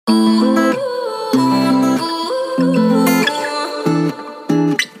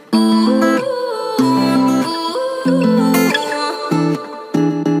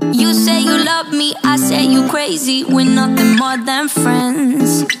crazy, we're nothing more than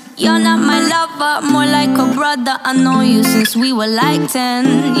friends. You're not my lover, more like a brother. I know you since we were like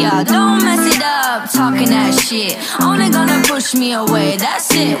 10. Yeah, don't mess it up, talking that shit. Only gonna push me away,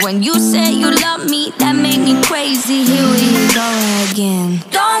 that's it. When you say you love me, that made me crazy. Here we go again.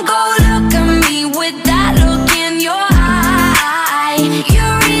 Don't go look at me with that look in your eye. You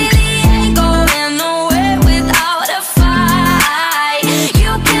really ain't going nowhere without a fight.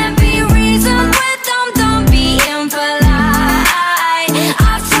 You can't be reasoned with them, don't be impolite.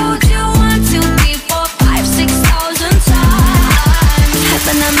 I've told you 1, 2, 3, 4, 5, 6,000 times.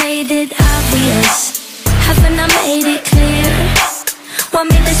 Haven't I made it obvious? Haven't I made it clear? Want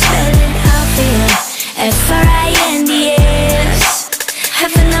me to spell it out for you? F-R-I-N-D-S.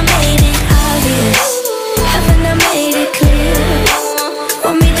 Haven't I made it obvious? Haven't I made it clear?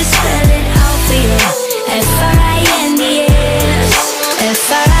 Want me to spell it out for you? F-R-I-N-D-S.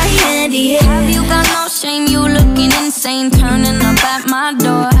 F-R-I-N-D-S. Have you got no shame? You looking insane, turning up at my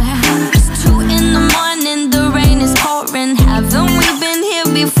door. It's 2 in the morning, the rain is pouring. Haven't we been here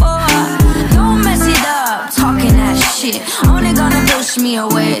before? Don't mess it up, talking that shit. Only gonna push me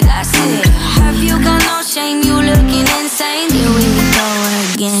away, that's it. Have you got no shame? You looking insane. Here we go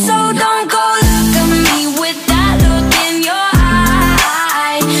again. So don't go look at me with that look in your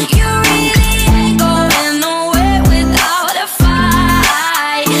eye. You really ain't going nowhere without a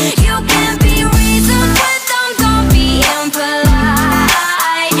fight. You can't be reasoned with them, don't be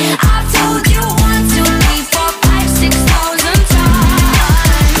impolite. I've told you 1, 2, 3, 4, 5, 6,000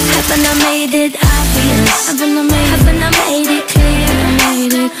 times. Haven't I made it obvious? Haven't I made it clear?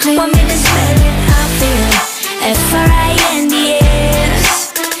 Want me to spell it out for you?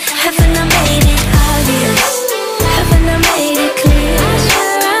 F-R-I-N-D-S. Haven't I made it obvious? Haven't I made it clear?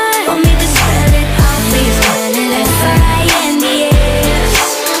 Want me to spell it out for you? F-R-I-N-D-S.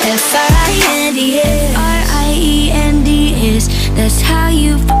 F-R-I-N-D-S. F-R-I-E-N-D-S. That's how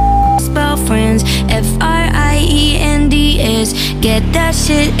you spell friends. F-R-I-E-N-D-S. Get that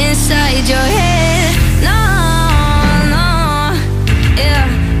shit inside your head. No, no, yeah,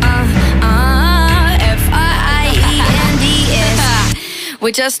 F-R-I-E-N-D-S.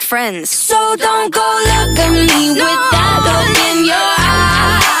 We're just friends. So don't go look at me with that look in your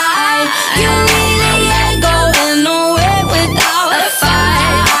eye. You really ain't going nowhere without a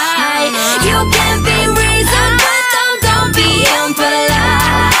fight. You can't be reasoned with them, don't be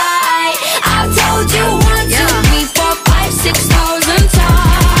impolite. I've told you 1, 2, 3, 4, 5, 6,000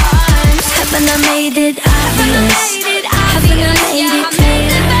 times. Haven't I made it obvious? Haven't I made it clear?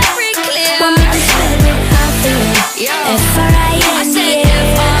 Want me to spell it out for you?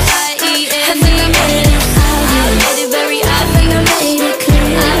 F-R-I-N-D-S. Haven't I made it obvious? Haven't I made it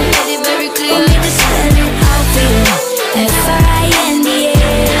clear? Want me to spell it out for you?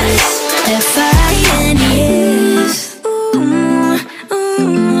 F-R-I-N-D-S. F-R-I-N-D-S.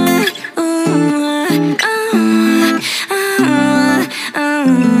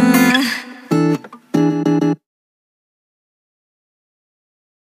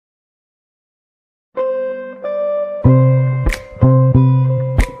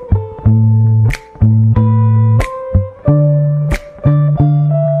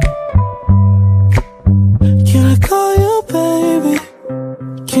 Can I call you baby?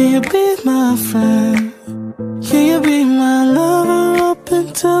 Can you be my friend? Can you be my lover up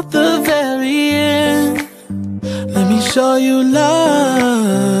until the very end? Let me show you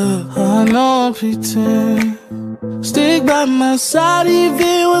love, I don't pretend. Stick by my side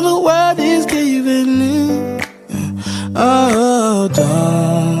even when the world is giving in. Oh,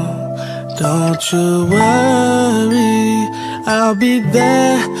 don't you worry, I'll be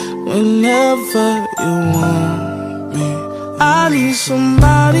there whenever you want me. I need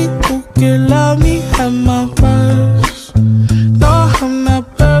somebody who can love me at my worst. No, I'm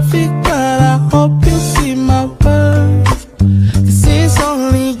not perfect, but I hope you see my worth. 'Cause it's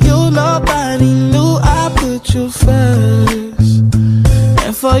only you, nobody knew I put you first.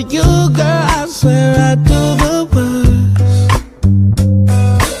 And for you, girl, I swear I do the worst.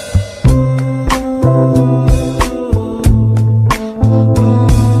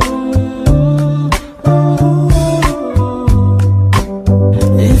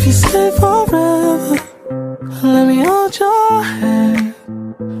 If you stay forever, let me hold your hand.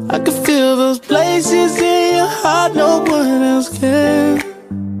 I can feel those places in your heart no one else can.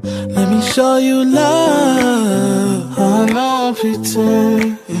 Let me show you love, I don't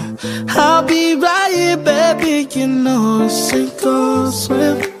pretend. I'll be right here, baby, you know it's sink or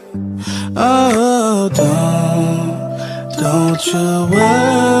swim. Oh, don't you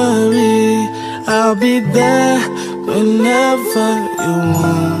worry, I'll be there whenever you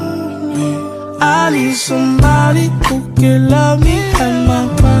want me. I need somebody who can love me at my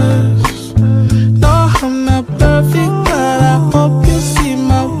worst. No, I'm not perfect, but I hope you see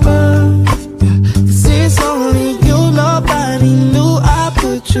my worth. 'Cause it's only you, nobody knew I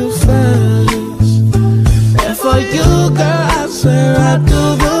put you first. And for you, girl, I swear I do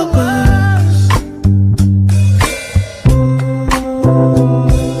the worst.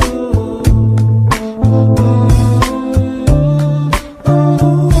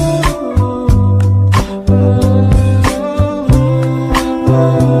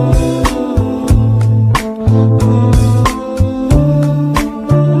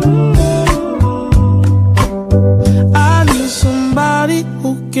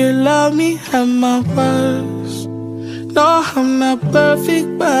 At my worst. No, I'm not perfect,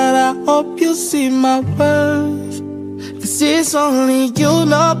 but I hope you see my worth. 'Cause it's only you,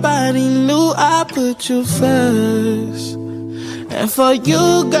 nobody knew I put you first. And for you,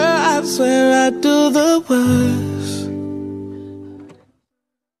 girl, I swear I do the worst.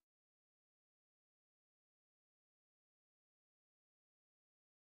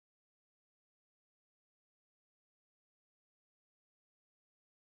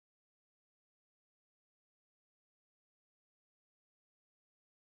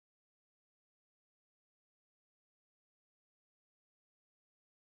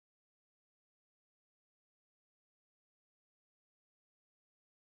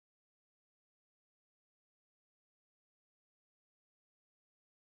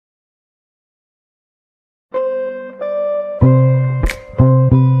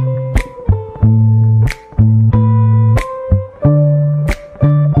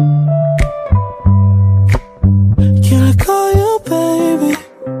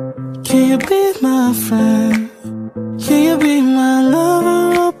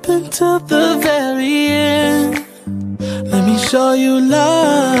 Show you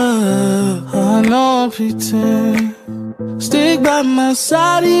love, I don't pretend. Stick by my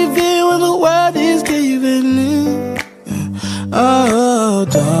side even when the world is giving in. Oh,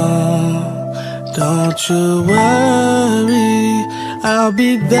 don't you worry, I'll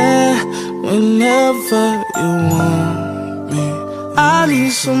be there whenever you want me. I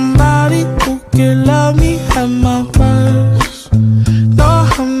need somebody who can love me at my worst. No,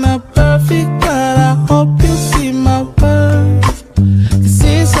 I'm not perfect, but I hope you see my worth. 'Cause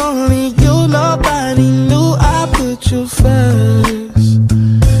it's only you, nobody knew I put you first.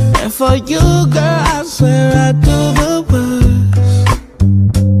 And for you, girl, I swear I do the worst.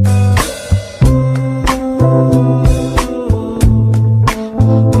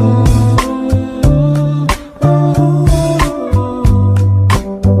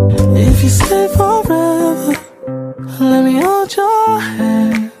 If you stay forever, let me hold your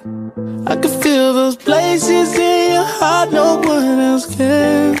hand. I can feel those places in your heart no one else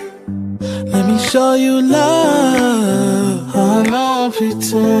can. Let me show you love, I don't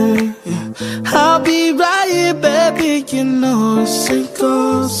pretend. I'll be right here, baby, you know it's sink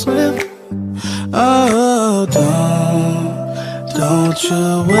or swim. Oh, don't you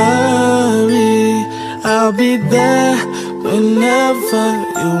worry, I'll be there whenever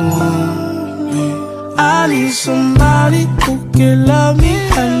you want me. I need somebody who can love me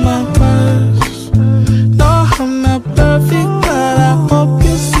at my worst. No, I'm not perfect, but I hope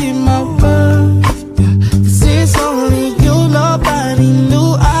you see my worth. 'Cause it's only you, nobody knew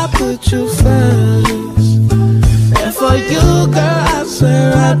I put you first. And for you, girl, I swear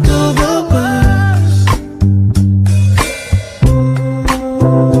I do the worst.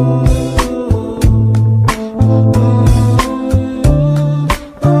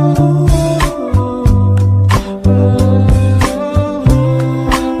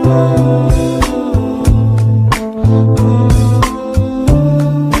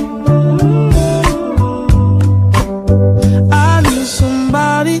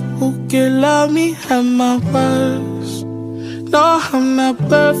 At my worst. No, I'm not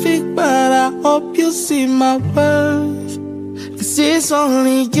perfect, but I hope you see my worth. 'Cause it's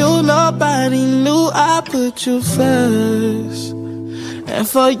only you, nobody knew I put you first. And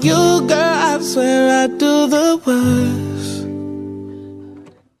for you, girl, I swear I do the worst.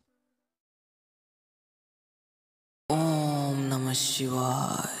 Om Namah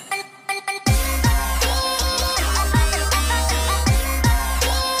Shivaya.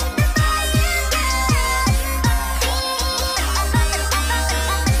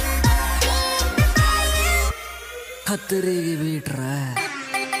 खतरे की beat रहा है।